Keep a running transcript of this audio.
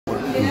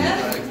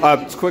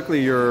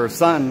Quickly, your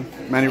son,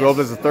 Manny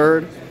Robles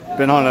III,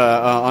 been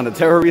on a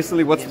tear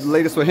recently. What's the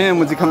latest with him?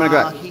 When's he coming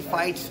back? He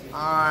fights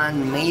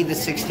on May the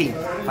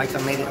 16th. Fights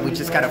on we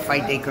just got a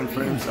fight date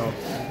confirmed, so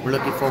we're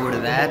looking forward to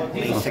that,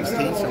 May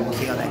 16th. So we'll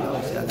see how that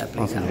goes, see how that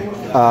plays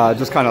out.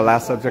 Just kind of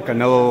last subject. I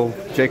know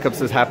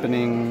Jacobs is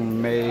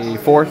happening May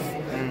 4th.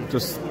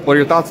 Just what are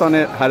your thoughts on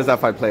it? How does that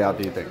fight play out,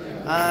 do you think?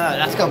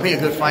 That's going to be a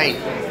good fight.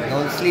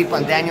 Don't sleep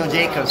on Daniel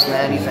Jacobs,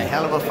 man. He's a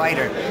hell of a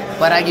fighter.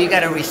 But you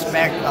got to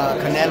respect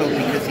Canelo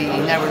because he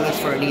never looks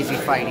for an easy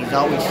fight. He's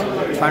always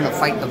trying to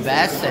fight the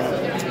best.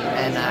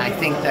 And I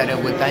think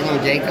that with Daniel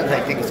Jacobs,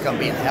 I think it's going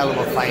to be a hell of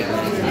a fight.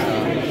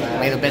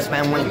 May the best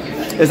man win.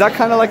 Is that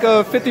kind of like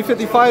a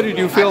 50-50 fight, or do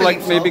you feel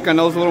like maybe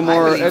Canelo's a little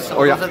more...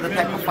 So. Those are the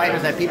type of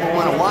fighters that people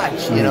want to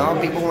watch, you know?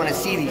 People want to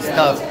see these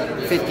tough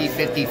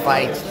 50-50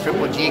 fights.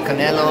 Triple G,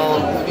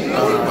 Canelo, you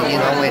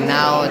know, and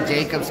now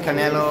Jacobs,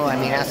 Canelo. I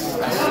mean,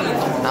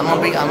 I'm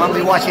gonna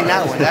be watching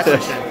that one, that's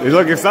for sure. You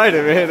look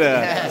excited,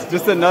 man.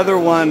 Just another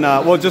one.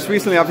 Well, just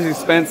recently, obviously,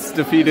 Spence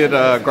defeated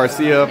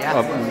Garcia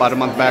about a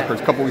month back or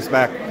a couple weeks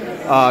back.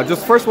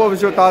 Just first, what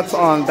was your thoughts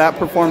on that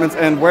performance,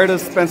 and where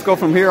does Spence go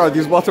from here? Are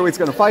these welterweights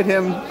going to fight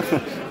him?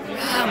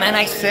 Man,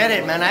 I said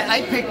it, man.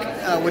 I pick,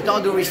 with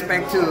all due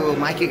respect to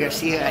Mikey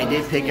Garcia, I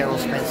did pick Errol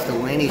Spence to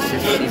win.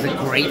 He's a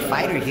great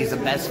fighter. He's the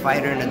best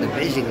fighter in the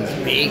division. He's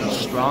big, he's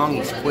strong,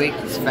 he's quick,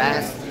 he's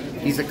fast.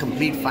 He's a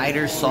complete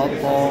fighter,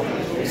 southpaw,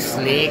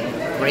 slick,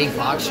 great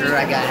boxer.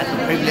 I had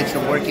the privilege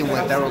of working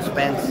with Errol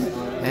Spence.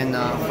 And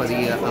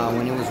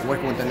when he was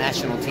working with the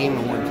national team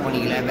in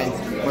 2011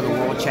 for the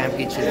World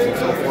Championships and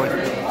so forth,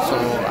 so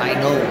I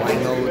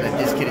know that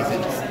this kid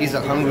he's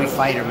a hungry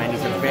fighter, man.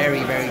 He's a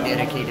very, very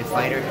dedicated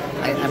fighter.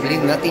 I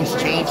believe nothing's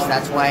changed.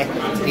 That's why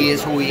he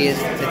is who he is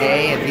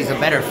today, and he's a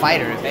better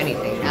fighter, if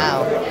anything.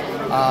 Now,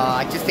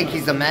 I just think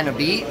he's the man to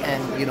beat,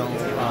 and you know,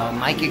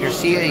 Mikey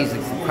Garcia, he's an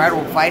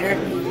incredible fighter.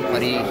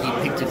 But he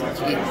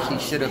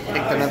should have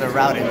picked another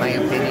route, in my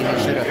opinion.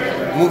 He should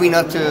have moving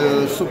up to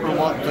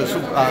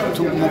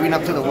moving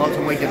up to the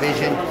welterweight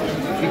division.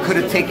 He could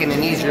have taken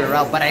an easier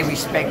route. But I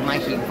respect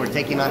Mikey for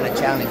taking on the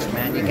challenge,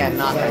 man. You can't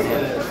knock on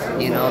him.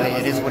 You know,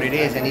 it is what it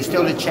is, and he's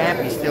still the champ.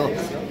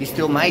 He's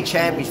still my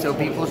champ. He's still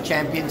people's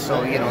champion.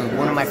 So you know,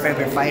 one of my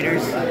favorite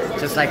fighters,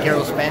 just like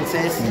Errol Spence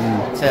is.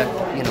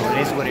 So you know, it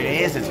is what it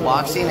is. It's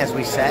boxing, as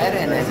we said,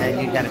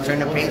 and you got to turn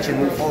the page and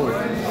move forward.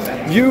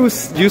 You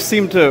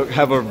seem to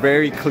have a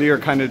very clear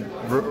kind of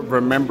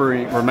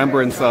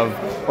remembrance of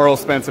Errol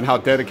Spence and how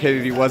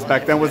dedicated he was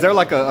back then. Was there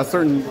like a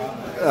certain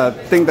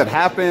thing that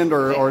happened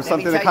or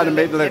something that kind of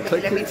made that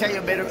click? Let me tell you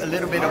a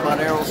little bit about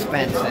Errol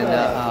Spence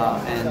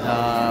and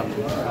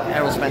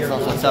Errol Spence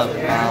knows what's up.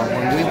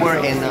 When we were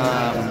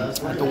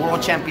at the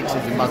World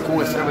Championships in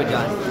Baku,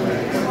 Azerbaijan,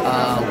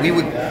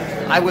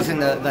 I was in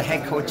the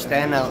head coach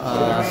then.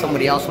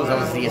 Somebody else was. I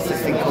was the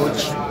assistant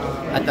coach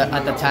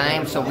at the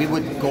time. So we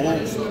would go,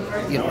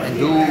 you know, and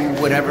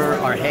do whatever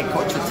our head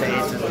coach would say.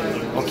 It's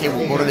okay,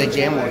 we'll go to the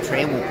gym, we'll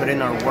train, we'll put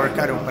in our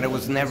workout, but it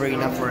was never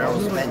enough for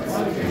Errol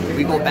Spence.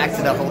 We go back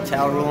to the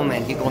hotel room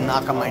and he go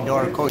knock on my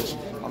door, Coach,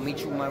 I'll meet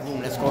you in my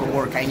room, let's go to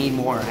work, I need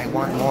more, I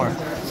want more.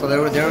 So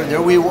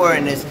there we were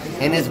in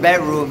his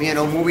bedroom, you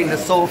know, moving the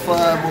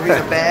sofa, moving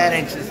the bed,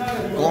 and just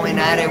going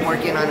at it,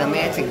 working on the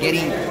mitts and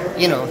getting,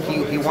 you know,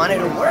 he wanted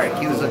to work.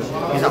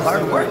 He's a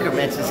hard worker,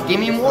 man. Says, give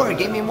me more,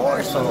 give me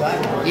more. So,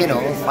 you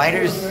know,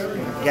 fighters,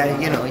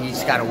 you know, you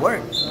just gotta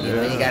work. You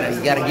know, you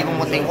gotta give them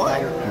what they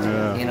want.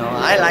 Yeah. You know,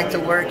 I like to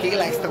work, he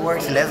likes to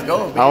work, so let's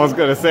go. Baby. I was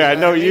gonna say, I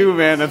know you,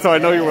 man, and so I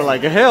know you were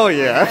like, hell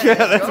yeah,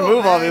 let's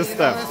move all this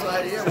stuff.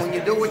 When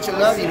you do what you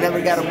love, you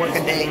never gotta work a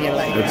day in your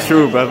life. It's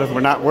true, brother.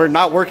 We're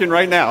not working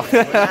right now.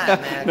 We're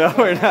not, man. No,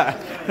 we're not.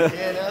 You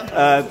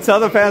know? Tell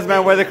the fans,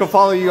 man, where they can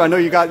follow you. I know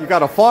you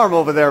got a farm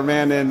over there,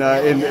 man,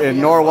 in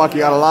Norwalk.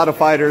 You got a lot of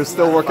fighters,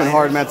 still working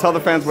hard, man. Tell the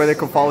fans where they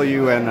can follow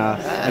you and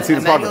see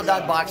the progress.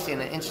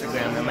 Emmanuel.boxing on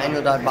Instagram,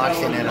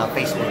 Emmanuel.boxing and on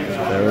Facebook.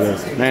 There it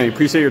is. Man,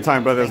 appreciate your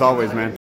time, brother, as always, man.